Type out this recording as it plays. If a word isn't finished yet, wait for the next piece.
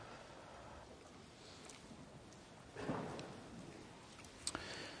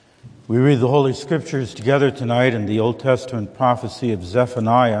We read the Holy Scriptures together tonight in the Old Testament prophecy of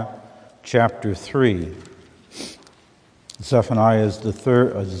Zephaniah, chapter 3. Zephaniah is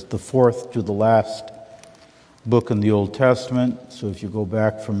the fourth to the last book in the Old Testament. So if you go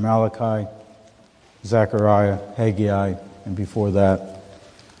back from Malachi, Zechariah, Haggai, and before that,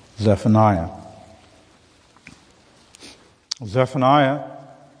 Zephaniah. Zephaniah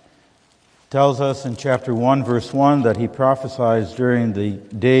tells us in chapter 1, verse 1, that he prophesies during the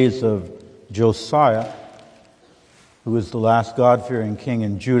days of Josiah, who was the last God-fearing king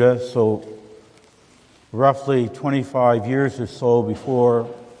in Judah, so roughly 25 years or so before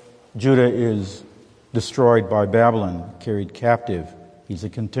Judah is destroyed by Babylon, carried captive. He's a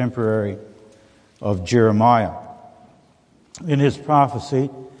contemporary of Jeremiah. In his prophecy,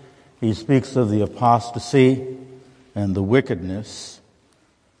 he speaks of the apostasy and the wickedness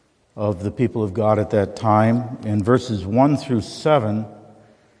of the people of God at that time. And verses 1 through 7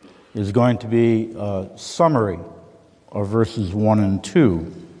 is going to be a summary of verses 1 and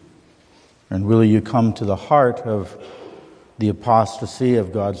 2. And really you come to the heart of the apostasy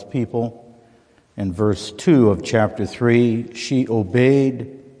of God's people in verse 2 of chapter 3. She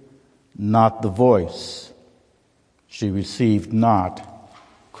obeyed not the voice. She received not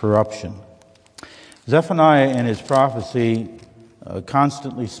corruption. Zephaniah in his prophecy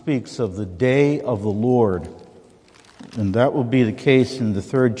constantly speaks of the day of the Lord. And that will be the case in the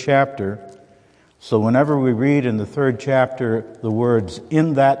third chapter. So whenever we read in the third chapter the words,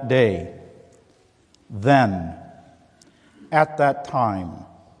 in that day, then, at that time,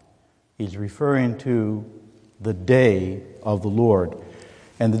 he's referring to the day of the Lord.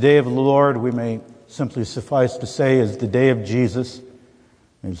 And the day of the Lord, we may simply suffice to say, is the day of Jesus.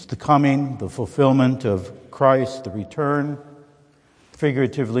 It's the coming, the fulfillment of Christ, the return,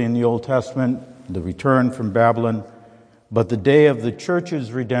 figuratively in the Old Testament, the return from Babylon, but the day of the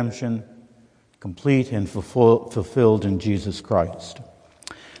church's redemption, complete and fulfilled in Jesus Christ.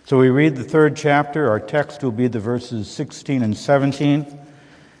 So we read the third chapter. Our text will be the verses 16 and 17.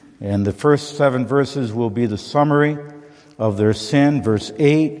 And the first 7 verses will be the summary of their sin. Verse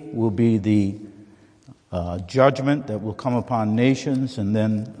 8 will be the judgment that will come upon nations. And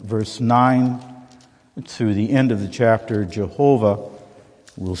then verse 9 through the end of the chapter, Jehovah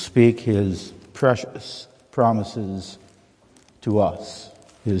will speak his precious promises to us,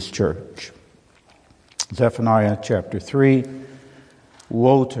 his church. Zephaniah chapter 3.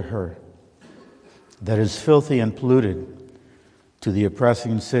 Woe to her that is filthy and polluted, to the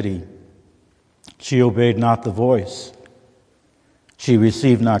oppressing city. She obeyed not the voice. She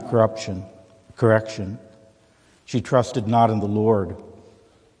received not correction. She trusted not in the Lord.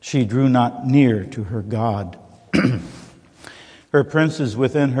 She drew not near to her God. Her princes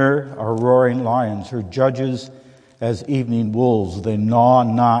within her are roaring lions, her judges as evening wolves. They gnaw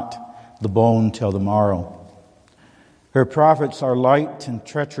not the bone till the morrow. Her prophets are light and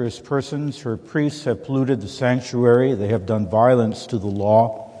treacherous persons. Her priests have polluted the sanctuary. They have done violence to the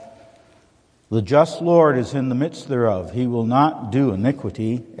law. The just Lord is in the midst thereof. He will not do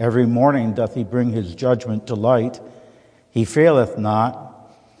iniquity. Every morning doth he bring his judgment to light. He faileth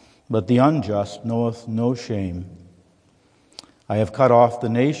not, but the unjust knoweth no shame. I have cut off the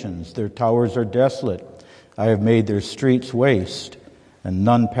nations. Their towers are desolate. I have made their streets waste, and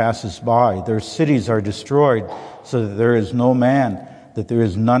none passes by. Their cities are destroyed, so that there is no man, that there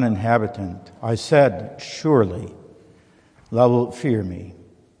is none inhabitant. I said, surely thou wilt fear me,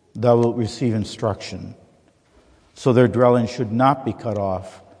 thou wilt receive instruction. So their dwelling should not be cut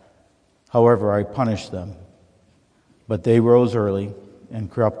off. However, I punished them. But they rose early and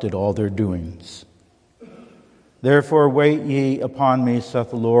corrupted all their doings. Therefore wait ye upon me, saith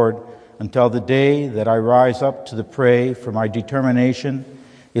the Lord, until the day that I rise up to the prey, for my determination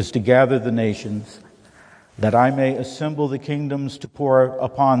is to gather the nations, that I may assemble the kingdoms to pour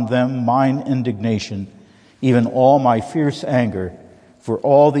upon them mine indignation, even all my fierce anger, for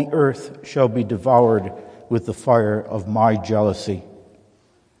all the earth shall be devoured with the fire of my jealousy.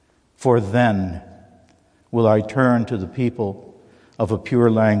 For then will I turn to the people of a pure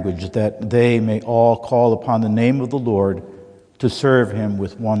language, that they may all call upon the name of the Lord to serve him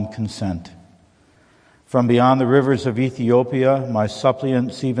with one consent. From beyond the rivers of Ethiopia, my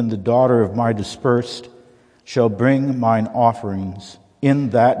suppliants, even the daughter of my dispersed, shall bring mine offerings.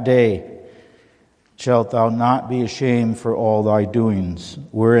 In that day shalt thou not be ashamed for all thy doings,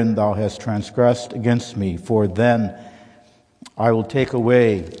 wherein thou hast transgressed against me. For then I will take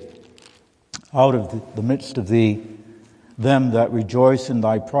away out of the midst of thee them that rejoice in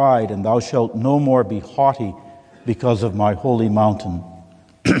thy pride, and thou shalt no more be haughty because of my holy mountain.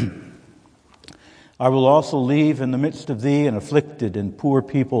 I will also leave in the midst of thee an afflicted and poor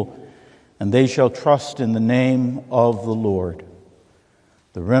people, and they shall trust in the name of the Lord.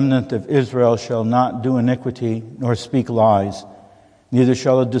 The remnant of Israel shall not do iniquity, nor speak lies, neither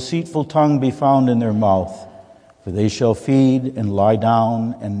shall a deceitful tongue be found in their mouth, for they shall feed and lie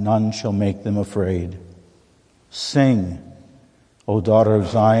down, and none shall make them afraid. Sing, O daughter of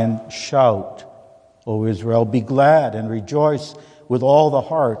Zion, shout, O Israel, be glad and rejoice with all the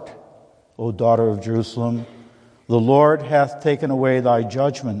heart, O daughter of Jerusalem. The Lord hath taken away thy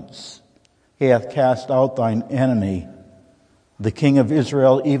judgments. He hath cast out thine enemy. The King of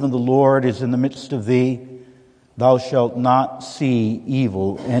Israel, even the Lord, is in the midst of thee. Thou shalt not see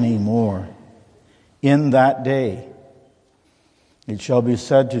evil any more. In that day it shall be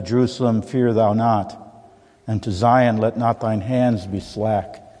said to Jerusalem, fear thou not, and to Zion, let not thine hands be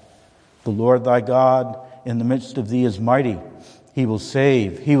slack. The Lord thy God in the midst of thee is mighty. He will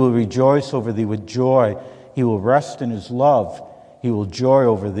save. He will rejoice over thee with joy. He will rest in his love. He will joy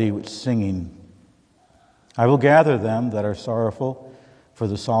over thee with singing. I will gather them that are sorrowful for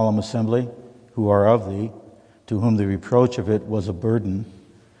the solemn assembly, who are of thee, to whom the reproach of it was a burden.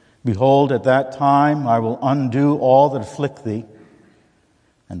 Behold, at that time I will undo all that afflict thee,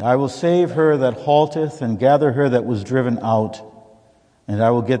 and I will save her that halteth, and gather her that was driven out, and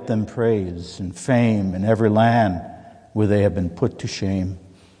I will get them praise and fame in every land where they have been put to shame.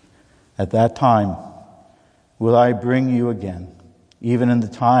 At that time will I bring you again, even in the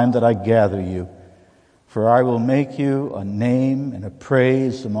time that I gather you. For I will make you a name and a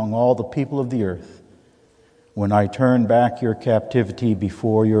praise among all the people of the earth, when I turn back your captivity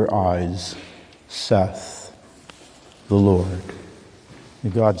before your eyes, saith the Lord. May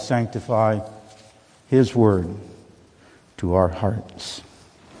God sanctify his word to our hearts.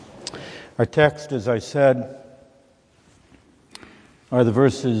 Our text, as I said, are the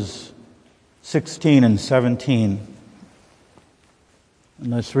verses 16 and 17.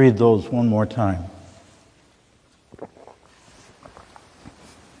 And let's read those one more time.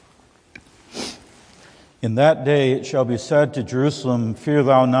 In that day it shall be said to Jerusalem, fear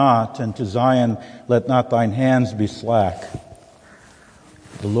thou not, and to Zion, let not thine hands be slack.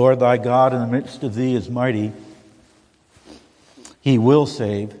 The Lord thy God in the midst of thee is mighty. He will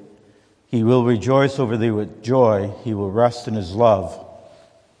save. He will rejoice over thee with joy. He will rest in his love.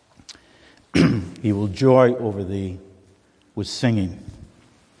 He will joy over thee with singing.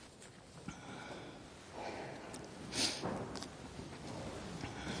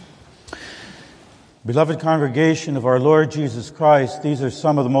 Beloved congregation of our Lord Jesus Christ, these are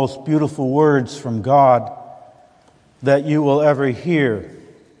some of the most beautiful words from God that you will ever hear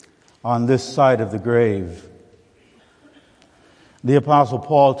on this side of the grave. The Apostle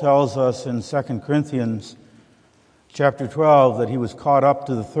Paul tells us in 2 Corinthians chapter 12 that he was caught up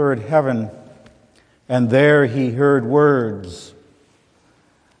to the third heaven, and there he heard words,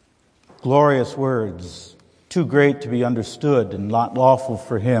 glorious words, too great to be understood and not lawful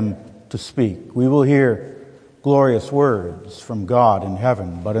for him to speak. We will hear glorious words from God in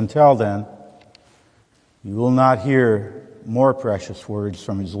heaven, but until then, you will not hear more precious words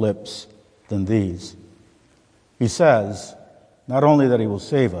from his lips than these. He says, not only that he will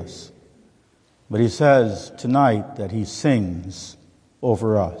save us, but he says tonight that he sings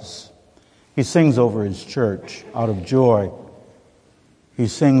over us. He sings over his church out of joy. He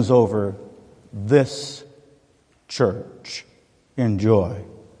sings over this church in joy.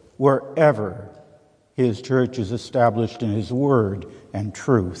 Wherever his church is established in his word and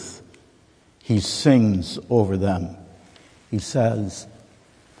truth, he sings over them. He says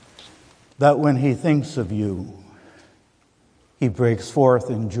that when he thinks of you, he breaks forth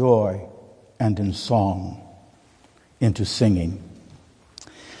in joy and in song into singing.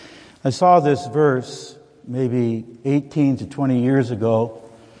 I saw this verse maybe 18 to 20 years ago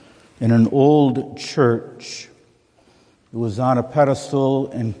in an old church. It was on a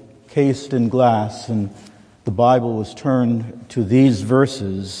pedestal encased in glass, and the Bible was turned to these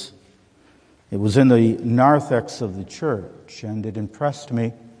verses. It was in the narthex of the church, and it impressed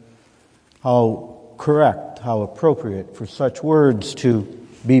me how correct, how appropriate for such words to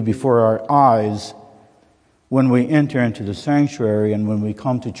be before our eyes when we enter into the sanctuary and when we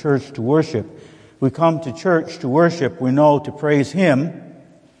come to church to worship. We come to church to worship, we know, to praise him,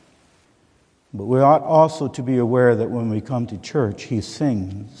 but we ought also to be aware that when we come to church, he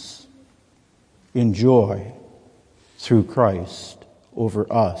sings in joy through Christ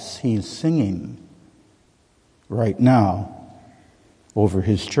over us. He's singing right now over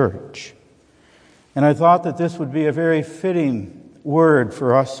his church. And I thought that this would be a very fitting word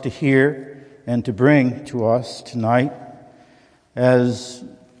for us to hear and to bring to us tonight, as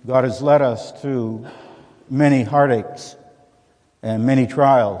God has led us through many heartaches and many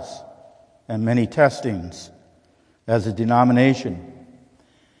trials and many testings as a denomination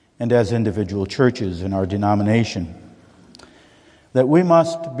and as individual churches in our denomination. That we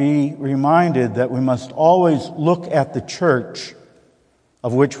must be reminded that we must always look at the church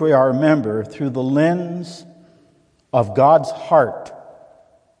of which we are a member through the lens of God's heart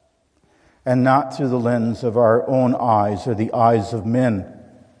and not through the lens of our own eyes or the eyes of men.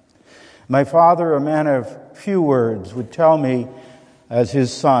 My father, a man of few words, would tell me as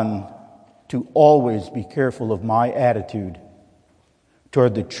his son to always be careful of my attitude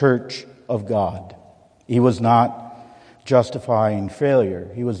toward the church of God. He was not justifying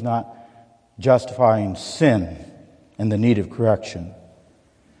failure. He was not justifying sin and the need of correction.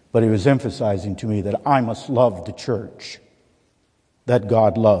 But he was emphasizing to me that I must love the church that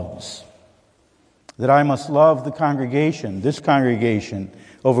God loves. That I must love the congregation, this congregation,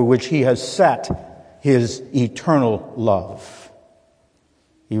 over which he has set his eternal love.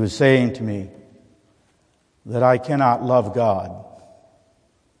 He was saying to me that I cannot love God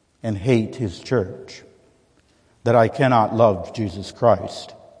and hate his church, that I cannot love Jesus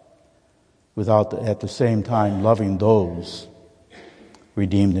Christ without at the same time loving those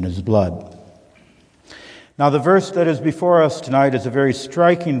redeemed in his blood. Now, the verse that is before us tonight is a very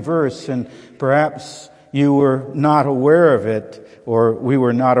striking verse, and perhaps you were not aware of it, or we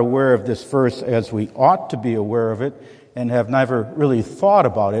were not aware of this verse as we ought to be aware of it, and have never really thought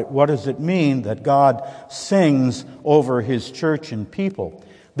about it. What does it mean that God sings over his church and people?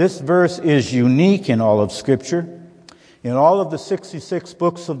 This verse is unique in all of Scripture. In all of the 66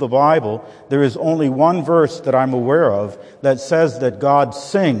 books of the Bible, there is only one verse that I'm aware of that says that God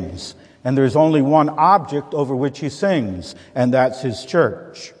sings, and there's only one object over which he sings, and that's his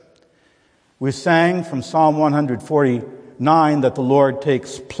church. We sang from Psalm 149 that the Lord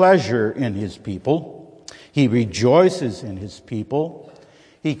takes pleasure in his people. He rejoices in his people.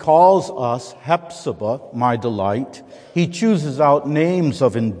 He calls us Hephzibah, my delight. He chooses out names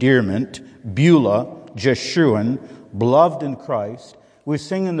of endearment, Beulah, Jeshurun, beloved in Christ. We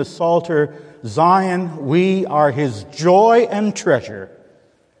sing in the Psalter, Zion, we are his joy and treasure.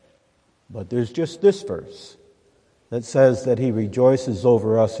 But there's just this verse that says that he rejoices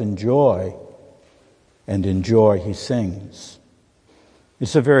over us in joy, and in joy he sings.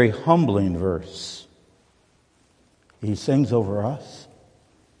 It's a very humbling verse. He sings over us.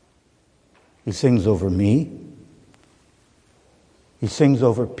 He sings over me. He sings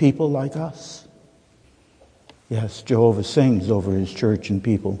over people like us. Yes, Jehovah sings over his church and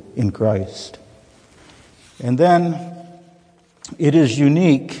people in Christ. And then it is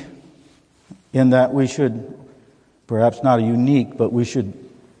unique in that we should, perhaps not unique, but we should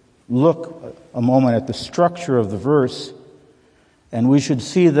look a moment at the structure of the verse, and we should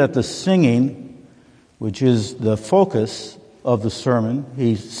see that the singing, which is the focus of the sermon,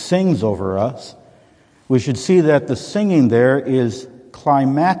 he sings over us. We should see that the singing there is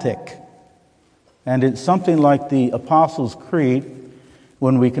climatic. And it's something like the Apostles' Creed,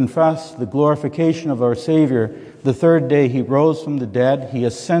 when we confess the glorification of our Savior. The third day he rose from the dead, he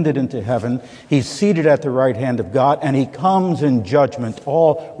ascended into heaven, he's seated at the right hand of God, and he comes in judgment,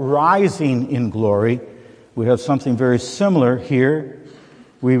 all rising in glory. We have something very similar here.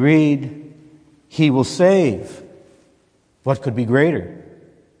 We read, he will save. What could be greater?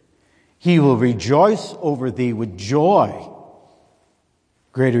 He will rejoice over thee with joy.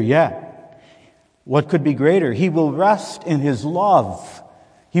 Greater yet. What could be greater? He will rest in his love.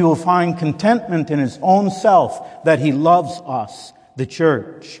 He will find contentment in his own self that he loves us, the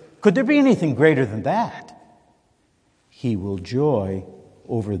church. Could there be anything greater than that? He will joy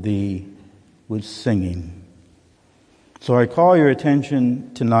over thee with singing. So I call your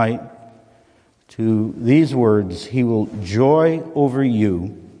attention tonight to these words. He will joy over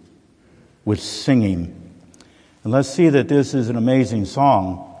you with singing. And let's see that this is an amazing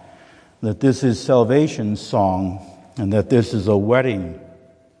song, that this is salvation's song, and that this is a wedding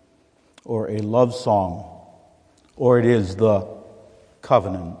or a love song, or it is the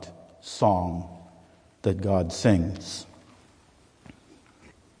covenant song that God sings.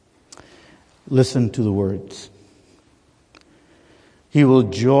 Listen to the words. He will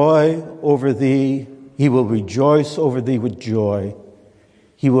joy over thee. He will rejoice over thee with joy.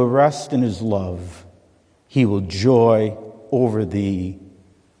 He will rest in his love. He will joy over thee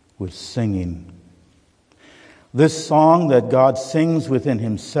with singing. This song that God sings within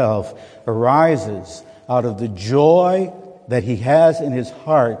himself arises out of the joy that he has in his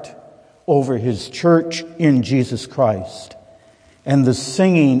heart over his church in Jesus Christ. And the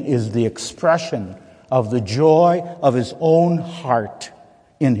singing is the expression of the joy of his own heart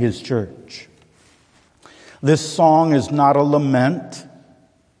in his church. This song is not a lament,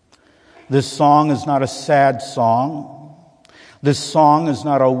 This song is not a sad song. This song is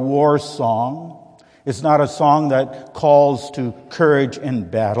not a war song. It's not a song that calls to courage in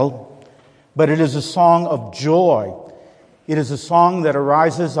battle, but it is a song of joy. It is a song that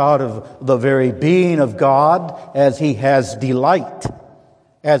arises out of the very being of God as He has delight,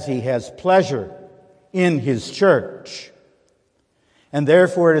 as He has pleasure in His church. And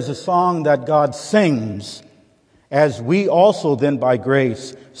therefore it is a song that God sings as we also then by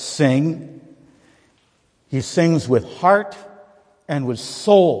grace sing. He sings with heart and with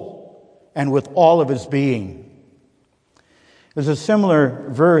soul and with all of his being. There's a similar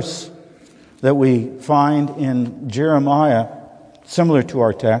verse that we find in Jeremiah, similar to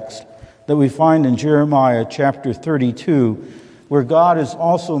our text, that we find in Jeremiah chapter 32, where God is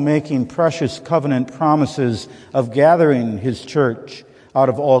also making precious covenant promises of gathering His church out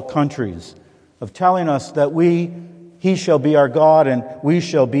of all countries, of telling us that He shall be our God and we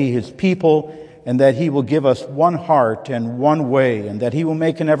shall be His people, and that He will give us one heart and one way, and that He will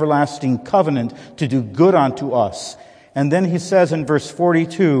make an everlasting covenant to do good unto us. And then He says in verse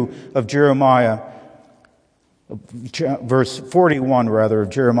 42 of Jeremiah, verse 41 rather of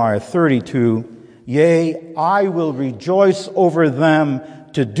Jeremiah 32, "Yea, I will rejoice over them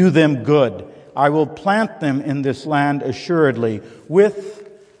to do them good. I will plant them in this land assuredly with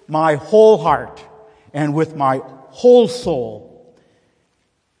my whole heart and with my whole soul."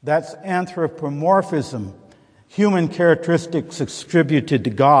 That's anthropomorphism, human characteristics attributed to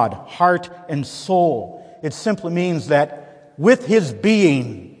God, heart and soul. It simply means that with His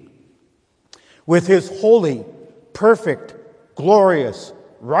being, with His holy, perfect, glorious,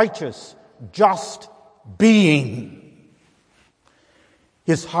 righteous, just being,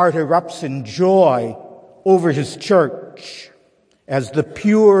 His heart erupts in joy over His church as the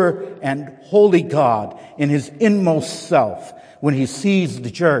pure and holy God in His inmost self. When He sees the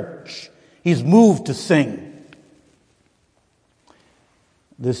church, He's moved to sing.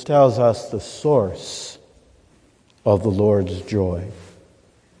 This tells us the source of the Lord's joy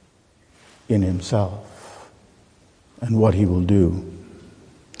in Himself and what He will do.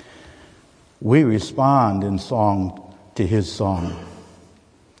 We respond in song to His song,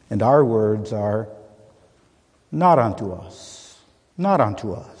 and our words are, "Not unto us, not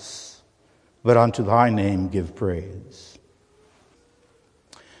unto us, but unto Thy name give praise."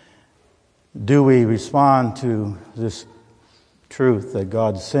 Do we respond to this truth that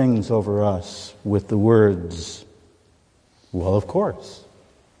God sings over us with the words? Well, of course.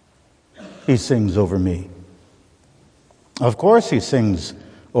 He sings over me. Of course He sings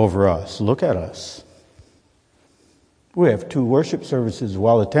over us. Look at us. We have 2 worship services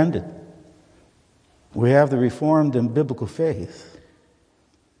well attended. We have the Reformed and biblical faith.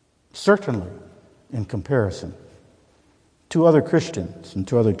 Certainly, in comparison to other Christians and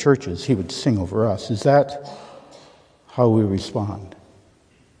to other churches, He would sing over us. Is that how we respond?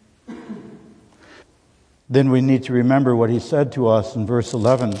 Then we need to remember what He said to us in verse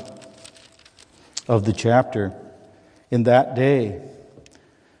 11 of the chapter. "In that day,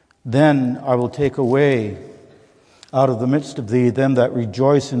 then I will take away out of the midst of thee them that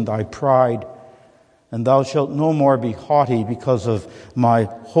rejoice in thy pride, and thou shalt no more be haughty because of my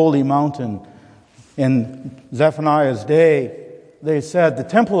holy mountain." In Zephaniah's day, they said, the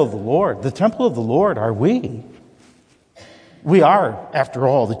temple of the Lord are we. We are, after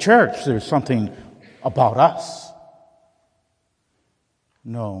all, the church. There's something about us.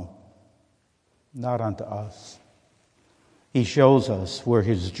 No, not unto us. He shows us where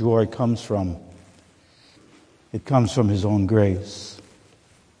His joy comes from. It comes from His own grace.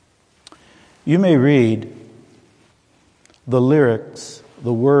 You may read the lyrics,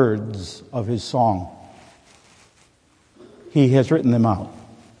 the words of His song. He has written them out.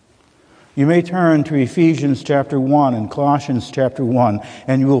 You may turn to Ephesians chapter 1 and Colossians chapter 1,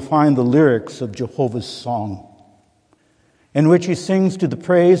 and you will find the lyrics of Jehovah's song, in which He sings to the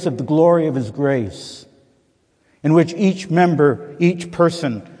praise of the glory of His grace, in which each member, each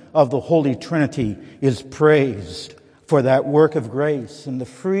person of the Holy Trinity is praised for that work of grace and the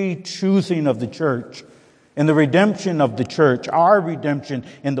free choosing of the church and the redemption of the church, our redemption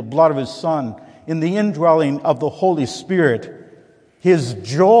in the blood of His Son, in the indwelling of the Holy Spirit. His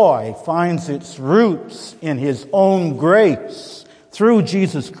joy finds its roots in His own grace through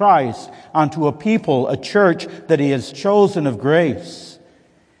Jesus Christ unto a people, a church that He has chosen of grace.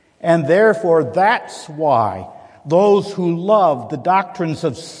 And therefore, that's why those who love the doctrines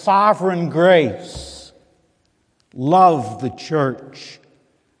of sovereign grace love the church,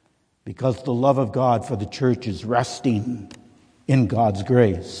 because the love of God for the church is resting in God's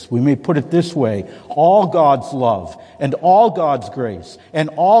grace. We may put it this way: all God's love and all God's grace and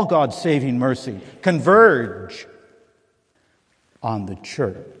all God's saving mercy converge on the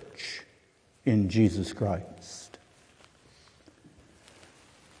church in Jesus Christ.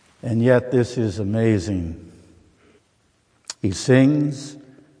 And yet this is amazing. He sings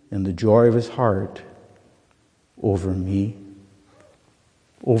in the joy of his heart over me,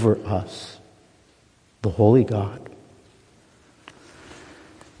 over us, the Holy God.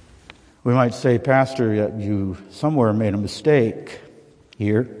 We might say, Pastor, you somewhere made a mistake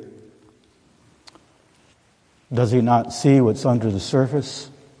here. Does he not see what's under the surface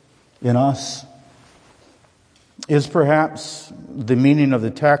in us? Is perhaps the meaning of the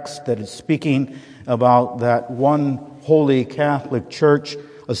text that it's speaking about that one holy Catholic Church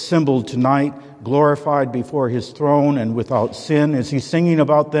assembled tonight, glorified before his throne and without sin? Is he singing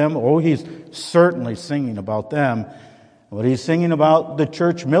about them? Oh, he's certainly singing about them. But he's singing about the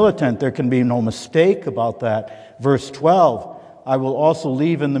church militant. There can be no mistake about that. Verse 12, I will also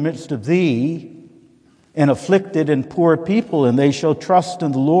leave in the midst of thee an afflicted and poor people, and they shall trust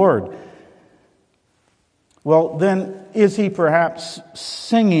in the Lord. Well, then, is he perhaps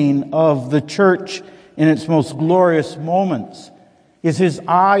singing of the church in its most glorious moments? Is his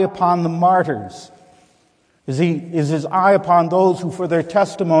eye upon the martyrs? Is his eye upon those who for their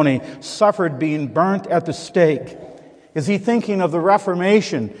testimony suffered being burnt at the stake? Is he thinking of the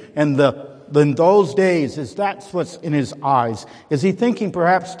Reformation and in those days? Is that what's in his eyes? Is he thinking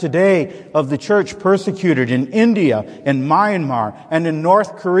perhaps today of the church persecuted in India and Myanmar and in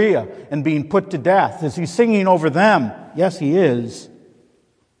North Korea and being put to death? Is he singing over them? Yes, he is.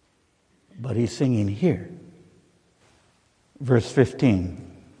 But he's singing here. Verse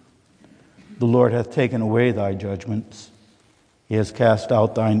 15. The Lord hath taken away thy judgments. He has cast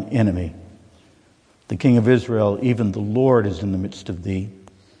out thine enemy. The King of Israel, even the Lord, is in the midst of thee.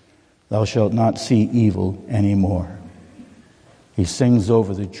 Thou shalt not see evil any more. He sings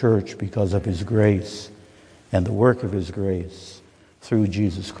over the church because of his grace and the work of his grace through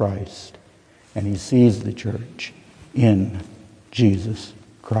Jesus Christ. And he sees the church in Jesus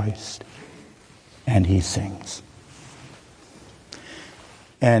Christ. And he sings.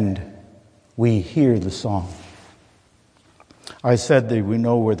 And we hear the song. I said that we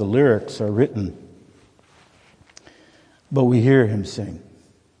know where the lyrics are written, but we hear him sing.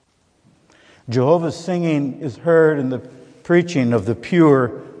 Jehovah's singing is heard in the preaching of the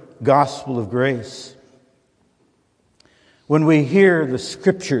pure gospel of grace. When we hear the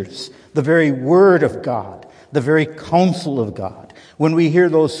scriptures, the very word of God, the very counsel of God, when we hear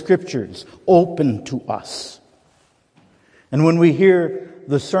those scriptures open to us, and when we hear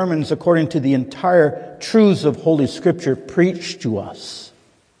the sermons according to the entire truths of Holy Scripture preached to us,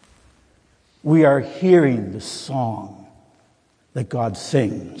 we are hearing the song that God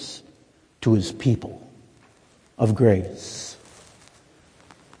sings to his people of grace.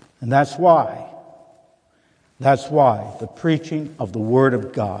 And that's why the preaching of the Word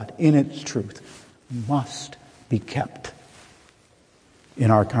of God in its truth must be kept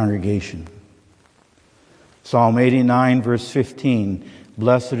in our congregation. Psalm 89, verse 15,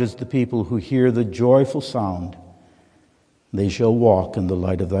 blessed is the people who hear the joyful sound. They shall walk in the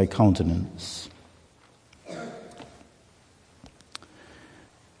light of thy countenance.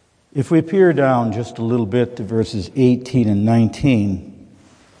 If we peer down just a little bit to verses 18 and 19,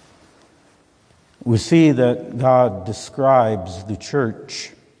 we see that God describes the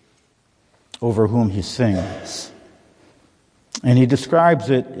church over whom he sings. And he describes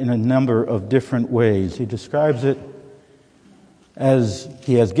it in a number of different ways. He describes it as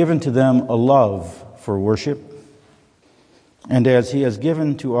he has given to them a love for worship, and as he has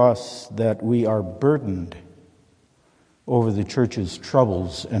given to us that we are burdened over the church's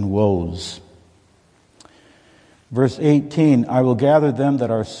troubles and woes. Verse 18, I will gather them that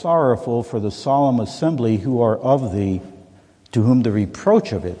are sorrowful for the solemn assembly who are of thee, to whom the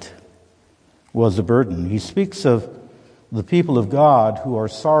reproach of it was a burden. He speaks of the people of God who are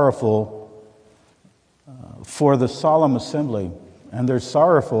sorrowful for the solemn assembly. And they're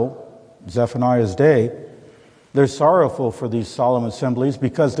sorrowful, Zephaniah's day, they're sorrowful for these solemn assemblies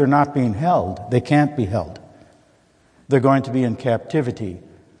because they're not being held. They can't be held. They're going to be in captivity.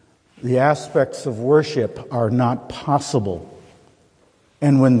 The aspects of worship are not possible.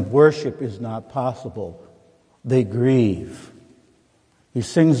 And when worship is not possible, they grieve. He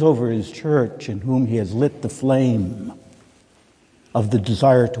sings over his church in whom he has lit the flame of the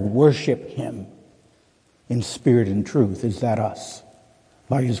desire to worship him in spirit and truth. Is that us?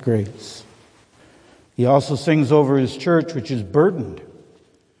 By his grace. He also sings over his church, which is burdened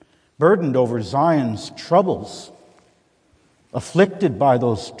over Zion's troubles. afflicted by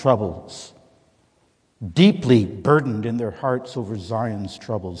those troubles, deeply burdened in their hearts over Zion's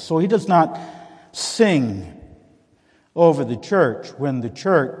troubles. So he does not sing over the church when the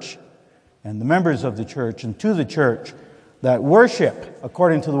church and the members of the church and to the church that worship,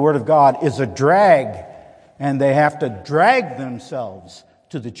 according to the Word of God, is a drag, and they have to drag themselves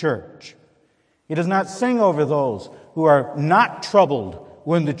to the church. He does not sing over those who are not troubled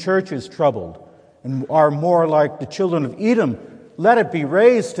when the church is troubled and are more like the children of Edom. Let it be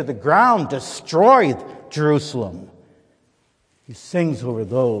razed to the ground, destroy Jerusalem. He sings over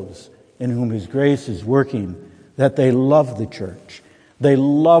those in whom His grace is working, that they love the church. They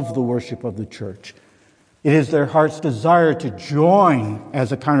love the worship of the church. It is their heart's desire to join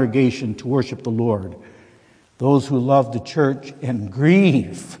as a congregation to worship the Lord. Those who love the church and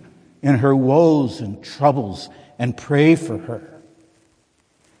grieve in her woes and troubles and pray for her.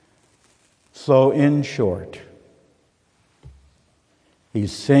 So, in short, he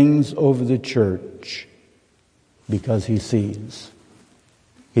sings over the church because he sees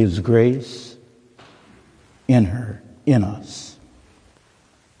His grace in her, in us,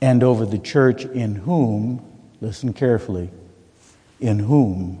 and over the church in whom, listen carefully, in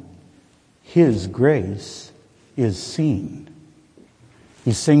whom His grace is seen.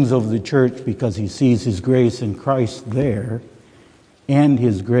 He sings over the church because he sees His grace in Christ there, and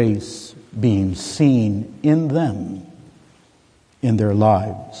His grace being seen in them, in their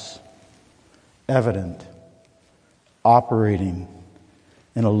lives, evident, operating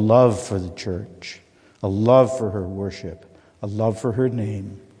in a love for the church, a love for her worship, a love for her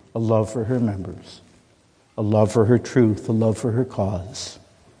name, a love for her members, a love for her truth, a love for her cause.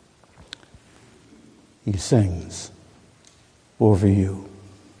 He sings over you.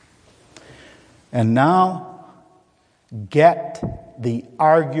 And now, get the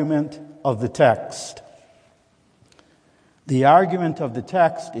argument of the text. The argument of the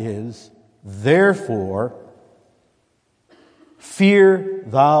text is, therefore, fear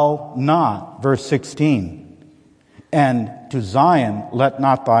thou not, verse 16. And to Zion, let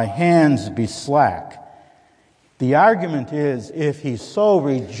not thy hands be slack. The argument is, if he so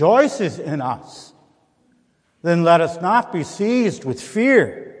rejoices in us, then let us not be seized with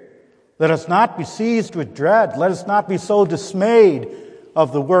fear. Let us not be seized with dread. Let us not be so dismayed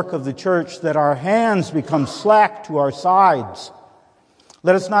of the work of the church that our hands become slack to our sides.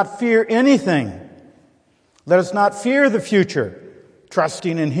 Let us not fear anything. Let us not fear the future,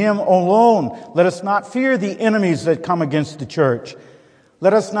 trusting in Him alone. Let us not fear the enemies that come against the church.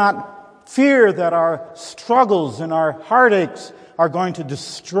 Let us not fear that our struggles and our heartaches are going to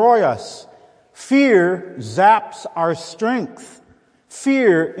destroy us. Fear zaps our strength.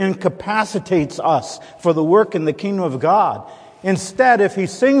 Fear incapacitates us for the work in the kingdom of God. Instead, if He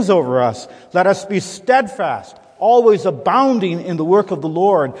sings over us, let us be steadfast, always abounding in the work of the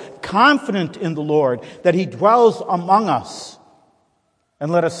Lord, confident in the Lord, that He dwells among us.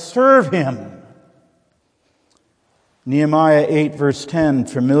 And let us serve Him. Nehemiah 8, verse 10,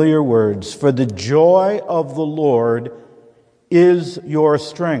 familiar words. For the joy of the Lord is your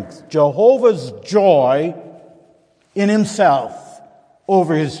strength. Jehovah's joy in Himself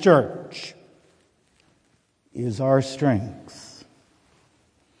over His church is our strength.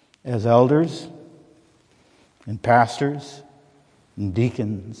 As elders and pastors and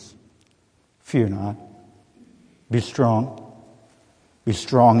deacons, fear not. Be strong. Be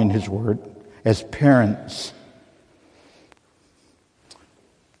strong in His word. As parents,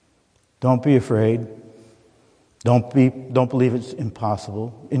 don't be afraid. Don't believe it's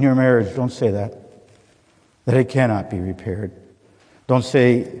impossible. In your marriage, don't say that it cannot be repaired. Don't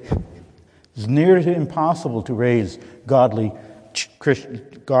say it's near to impossible to raise godly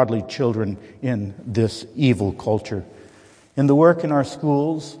children in this evil culture. In the work in our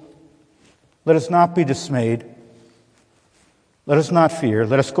schools, let us not be dismayed. Let us not fear.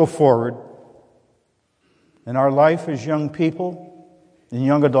 Let us go forward. In our life as young people and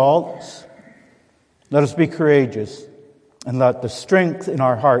young adults, let us be courageous, and let the strength in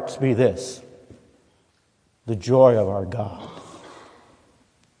our hearts be this: the joy of our God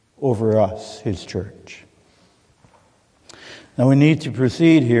over us, His church. Now we need to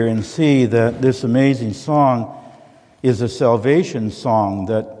proceed here and see that this amazing song is a salvation song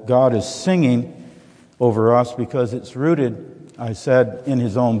that God is singing over us because it's rooted, I said, in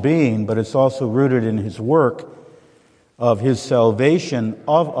His own being, but it's also rooted in His work of His salvation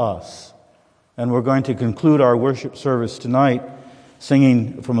of us. And we're going to conclude our worship service tonight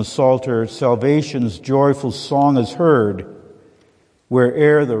singing from a psalter, "Salvation's joyful song is heard,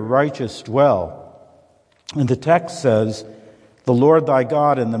 where'er the righteous dwell." And the text says, "The Lord thy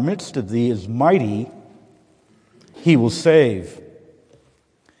God in the midst of thee is mighty. He will save.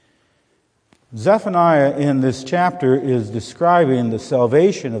 Zephaniah in this chapter is describing the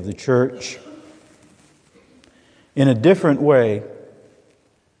salvation of the church in a different way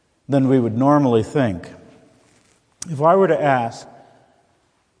than we would normally think. If I were to ask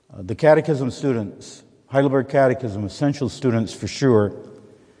the catechism students, Heidelberg Catechism, essential students for sure,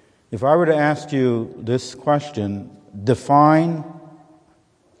 if I were to ask you this question, define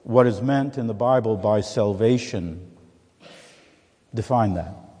what is meant in the Bible by salvation, define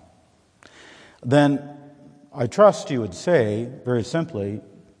that. Then I trust you would say, very simply,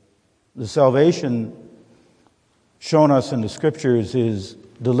 the salvation shown us in the Scriptures is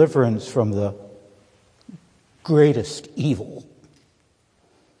deliverance from the greatest evil,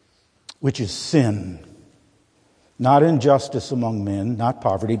 which is sin. Not injustice among men, not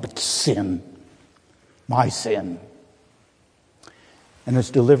poverty, but sin. My sin. And it's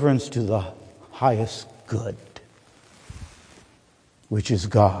deliverance to the highest good, which is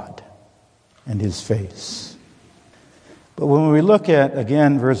God and His face. But when we look at,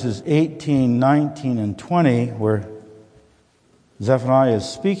 again, verses 18, 19, and 20, where Zephaniah is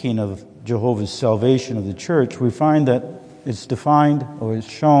speaking of Jehovah's salvation of the church, we find that it's defined or is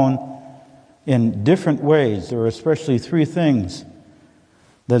shown in different ways. There are especially three things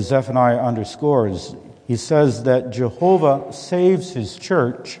that Zephaniah underscores. He says that Jehovah saves His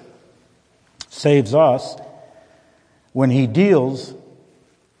church, saves us, when He deals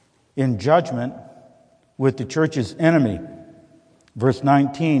in judgment with the church's enemy. Verse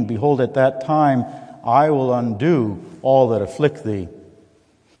 19, behold, at that time I will undo all that afflict thee.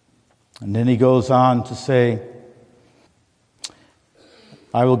 And then he goes on to say,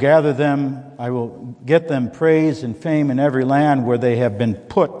 I will gather them, I will get them praise and fame in every land where they have been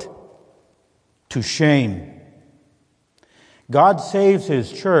put to shame. God saves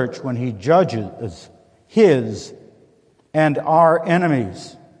His church when He judges His and our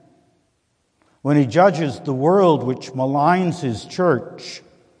enemies. When He judges the world which maligns His church.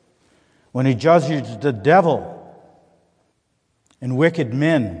 When He judges the devil and wicked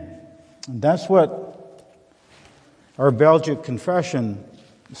men. And that's what our Belgic Confession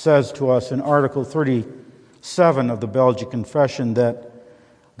says to us in Article 37 of the Belgic Confession, that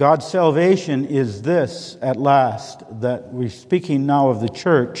God's salvation is this at last, that we're speaking now of the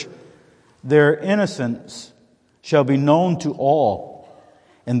church. Their innocence shall be known to all,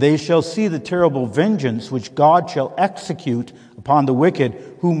 and they shall see the terrible vengeance which God shall execute upon the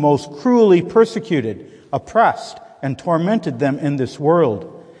wicked, who most cruelly persecuted, oppressed, and tormented them in this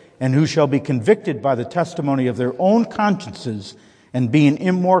world, and who shall be convicted by the testimony of their own consciences, and being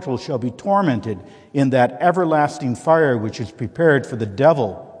immortal shall be tormented in that everlasting fire which is prepared for the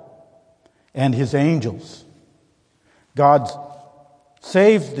devil and his angels. God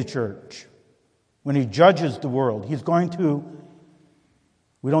saves the church when He judges the world. He's going to,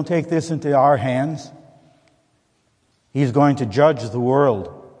 we don't take this into our hands. He's going to judge the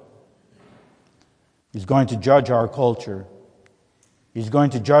world. He's going to judge our culture. He's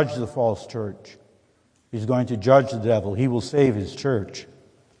going to judge the false church. He's going to judge the devil. He will save His church.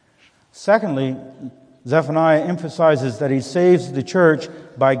 Secondly, Zephaniah emphasizes that He saves the church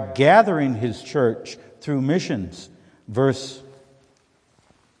by gathering His church through missions. Verse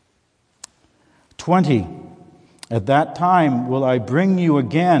 20, at that time will I bring you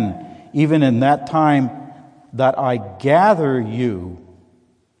again, even in that time that I gather you.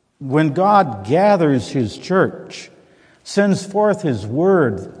 When God gathers His church, sends forth His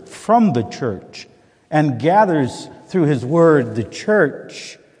word from the church, and gathers through His word the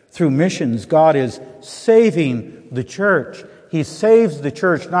church through missions, God is saving the church. He saves the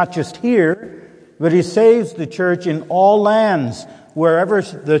church not just here, but He saves the church in all lands, wherever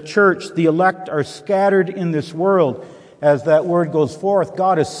the church, the elect, are scattered in this world. As that word goes forth,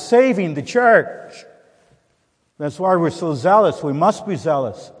 God is saving the church. That's why we're so zealous. We must be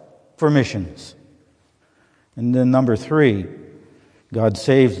zealous for missions. And then number 3, God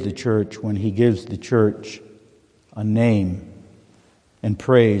saves the church when He gives the church a name and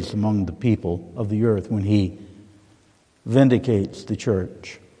praise among the people of the earth, when He vindicates the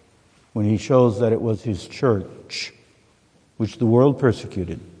church, when He shows that it was His church, which the world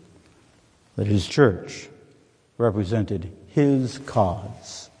persecuted, that His church represented His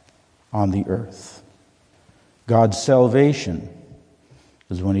cause on the earth. God's salvation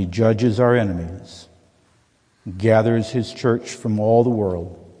is when He judges our enemies, gathers His church from all the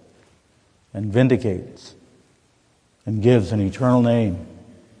world, and vindicates and gives an eternal name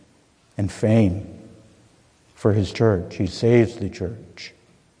and fame for His church. He saves the church.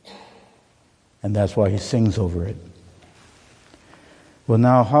 And that's why He sings over it. Well,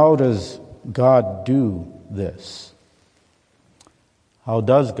 now, how does God do this? How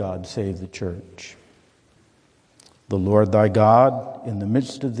does God save the church? The Lord thy God in the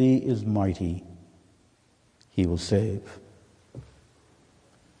midst of thee is mighty. He will save.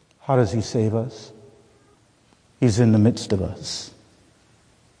 How does he save us? He's in the midst of us.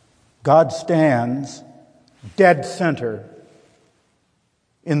 God stands dead center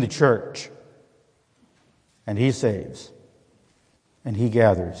in the church. And he saves. And he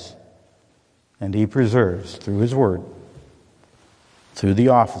gathers. And he preserves through his word. Through the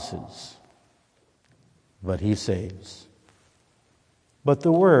offices. But he saves. But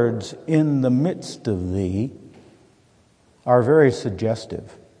the words, in the midst of thee, are very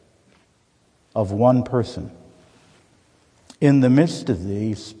suggestive of one person. In the midst of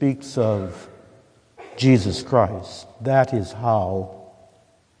thee speaks of Jesus Christ. That is how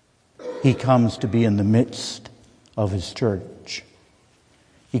he comes to be in the midst of his church.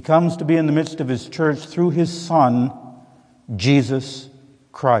 He comes to be in the midst of his church through his Son, Jesus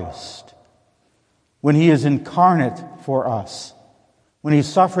Christ. When he is incarnate for us, when he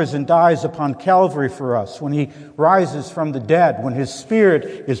suffers and dies upon Calvary for us, when he rises from the dead, when his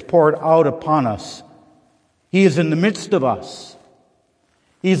Spirit is poured out upon us, he is in the midst of us.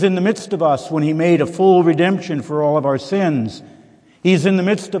 He's in the midst of us when he made a full redemption for all of our sins. He's in the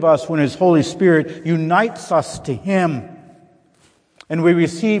midst of us when his Holy Spirit unites us to him. And we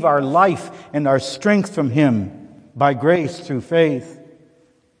receive our life and our strength from him by grace through faith.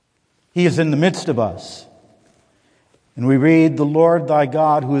 He is in the midst of us. And we read, the Lord thy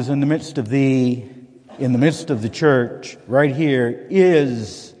God who is in the midst of thee, in the midst of the church, right here,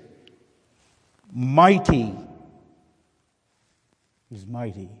 is mighty. He's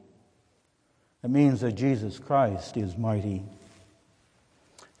mighty. That means that Jesus Christ is mighty.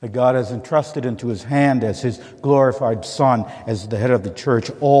 That God has entrusted into his hand as his glorified Son, as the head of the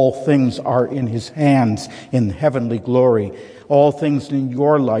church. All things are in his hands in heavenly glory. All things in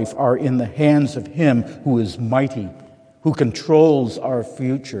your life are in the hands of him who is mighty, who controls our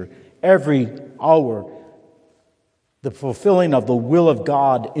future. Every hour, the fulfilling of the will of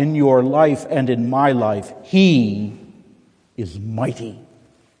God in your life and in my life, he is mighty.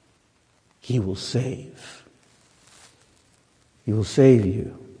 He will save. He will save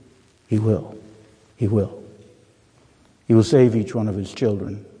you. He will. He will. He will save each one of his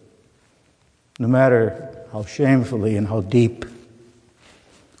children. No matter how shamefully and how deep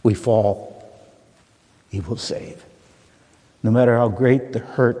we fall, he will save. No matter how great the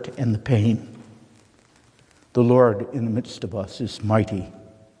hurt and the pain, the Lord in the midst of us is mighty.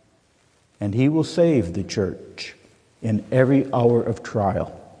 And he will save the church in every hour of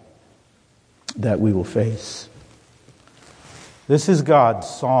trial that we will face. This is God's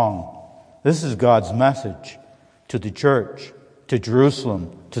song. This is God's message to the church, to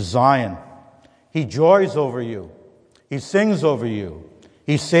Jerusalem, to Zion. He joys over you. He sings over you.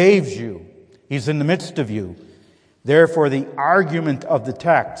 He saves you. He's in the midst of you. Therefore, the argument of the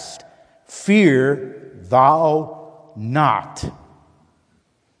text, fear thou not.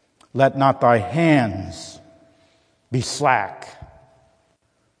 Let not thy hands be slack.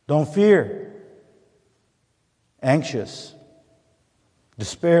 Don't fear. Anxious.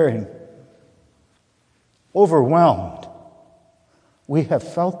 Despairing. Overwhelmed. We have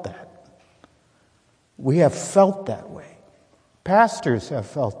felt that. We have felt that way. Pastors have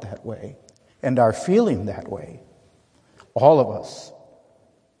felt that way and are feeling that way. All of us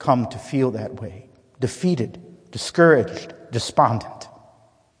come to feel that way. Defeated, discouraged, despondent.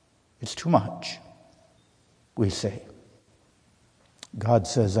 It's too much, we say. God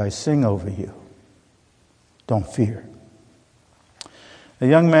says, I sing over you. Don't fear. A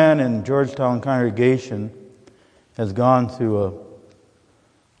young man in Georgetown congregation has gone through an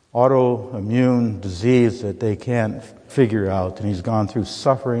autoimmune disease that they can't figure out, and he's gone through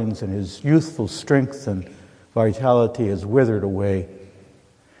sufferings, and his youthful strength and vitality has withered away.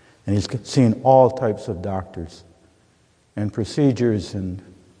 And he's seen all types of doctors and procedures, and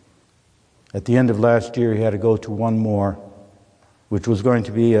at the end of last year he had to go to one more, which was going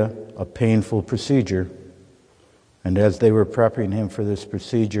to be a painful procedure. And as they were prepping him for this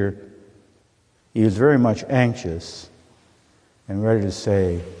procedure, he was very much anxious and ready to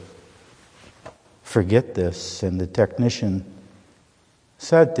say, forget this. And the technician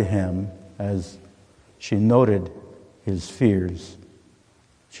said to him, as she noted his fears,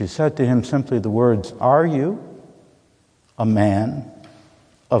 she said to him simply the words, are you a man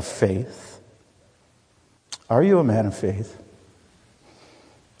of faith? Are you a man of faith?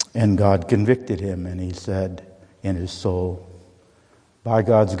 And God convicted him, and he said in his soul, by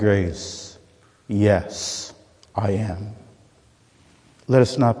God's grace, yes, I am. Let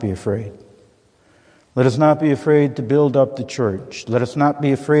us not be afraid. Let us not be afraid to build up the church. Let us not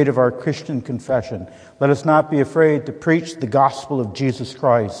be afraid of our Christian confession. Let us not be afraid to preach the gospel of Jesus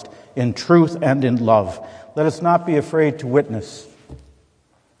Christ in truth and in love. Let us not be afraid to witness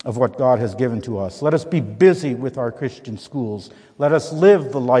of what God has given to us. Let us be busy with our Christian schools. Let us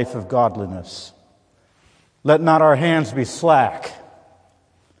live the life of godliness. Let not our hands be slack,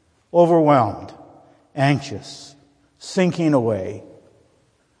 overwhelmed, anxious, sinking away.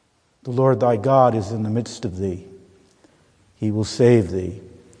 The Lord thy God is in the midst of thee. He will save thee.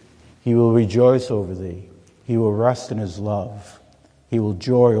 He will rejoice over thee. He will rest in his love. He will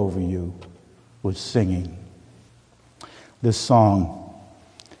joy over you with singing. This song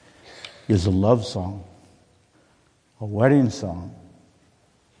is a love song, a wedding song,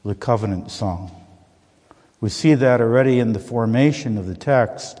 the covenant song. We see that already in the formation of the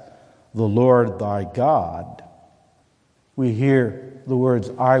text, the Lord thy God. We hear the words,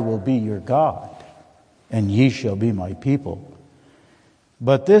 I will be your God, and ye shall be my people.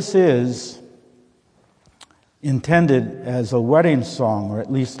 But this is intended as a wedding song, or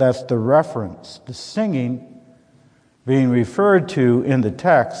at least that's the reference. The singing being referred to in the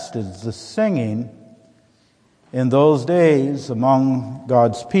text is the singing in those days among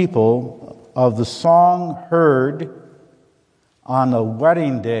God's people of the song heard on a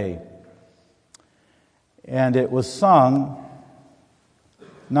wedding day. And it was sung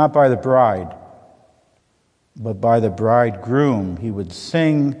not by the bride, but by the bridegroom. He would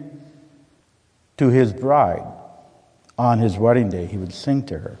sing to his bride on his wedding day. He would sing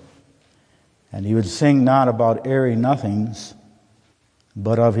to her. And he would sing not about airy nothings,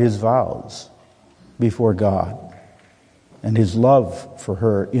 but of his vows before God and his love for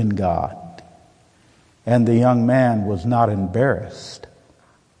her in God. And the young man was not embarrassed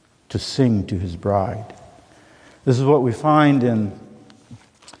to sing to his bride. This is what we find in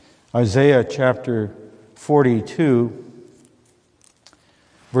Isaiah chapter 42,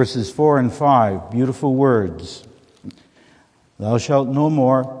 verses 4 and 5. Beautiful words. Thou shalt no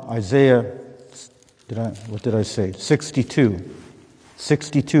more, Isaiah, what did I say? 62.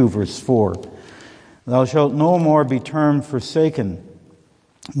 62, verse 4. Thou shalt no more be termed forsaken,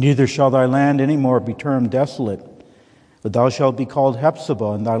 neither shall thy land any more be termed desolate. But thou shalt be called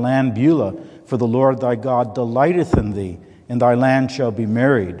Hephzibah, and thy land Beulah, for the Lord thy God delighteth in thee, and thy land shall be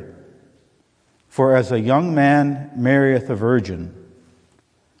married. For as a young man marrieth a virgin,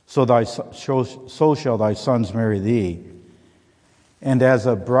 so shall thy sons marry thee. And as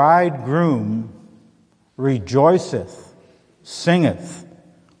a bridegroom rejoiceth, singeth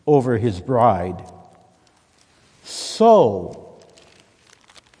over his bride, so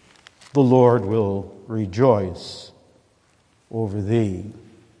the Lord will rejoice over thee.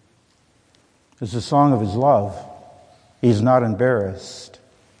 It's a song of his love. He's not embarrassed.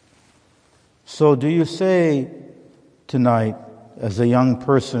 So do you say tonight, as a young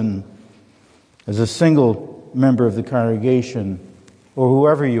person, as a single member of the congregation, or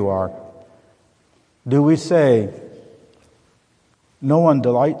whoever you are, do we say, no one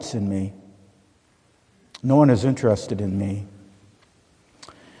delights in me, no one is interested in me?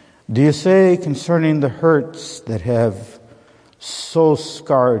 Do you say concerning the hurts that have so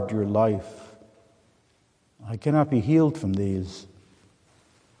scarred your life, I cannot be healed from these?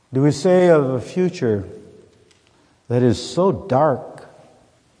 Do we say of a future that is so dark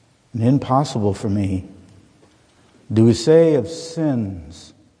and impossible for me? Do we say of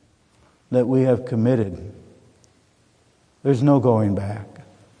sins that we have committed, there's no going back,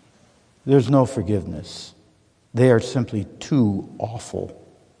 there's no forgiveness, they are simply too awful?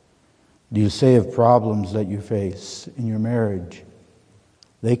 Do you say of problems that you face in your marriage,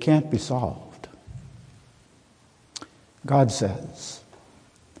 they can't be solved? God says,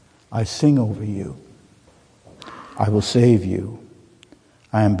 I sing over you. I will save you.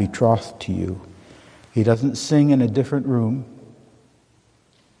 I am betrothed to you. He doesn't sing in a different room.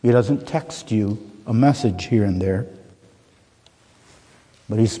 He doesn't text you a message here and there.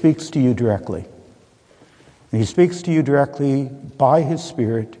 But he speaks to you directly. And he speaks to you directly by his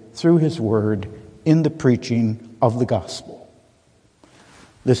Spirit, through his word, in the preaching of the gospel.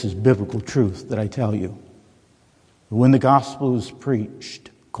 This is biblical truth that I tell you. When the gospel is preached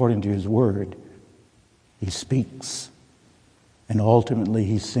according to his word, he speaks. And ultimately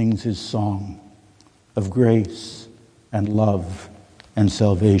he sings his song of grace and love and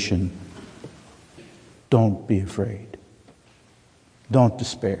salvation. Don't be afraid. Don't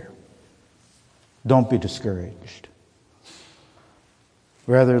despair. Don't be discouraged.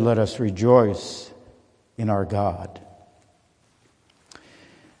 Rather, let us rejoice in our God.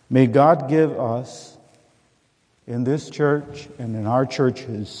 May God give us, in this church and in our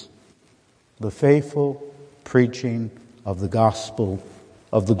churches, the faithful preaching of the gospel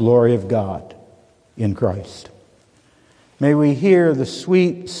of the glory of God in Christ. May we hear the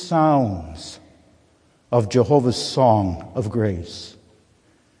sweet sounds of Jehovah's song of grace.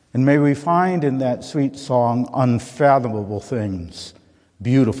 And may we find in that sweet song unfathomable things,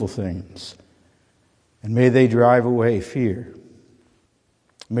 beautiful things. And may they drive away fear.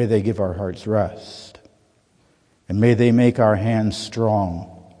 May they give our hearts rest. And may they make our hands strong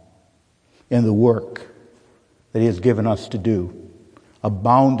in the work that He has given us to do,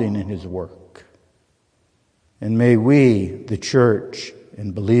 abounding in His work. And may we, the church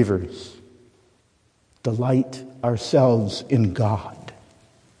and believers, delight ourselves in God,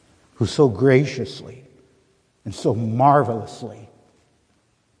 who so graciously and so marvelously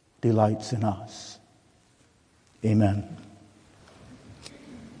delights in us. Amen.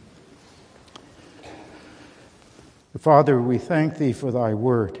 Father, we thank Thee for Thy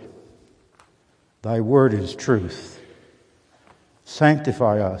word. Thy word is truth.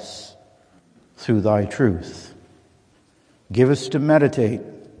 Sanctify us through Thy truth. Give us to meditate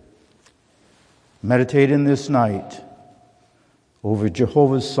in this night over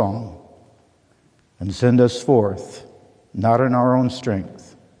Jehovah's song, and send us forth, not in our own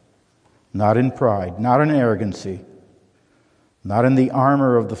strength, not in pride, not in arrogancy, not in the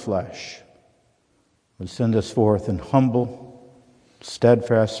armor of the flesh, but send us forth in humble,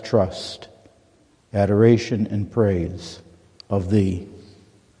 steadfast trust, adoration and praise of Thee.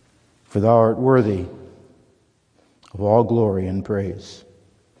 For Thou art worthy of all glory and praise.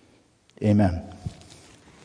 Amen.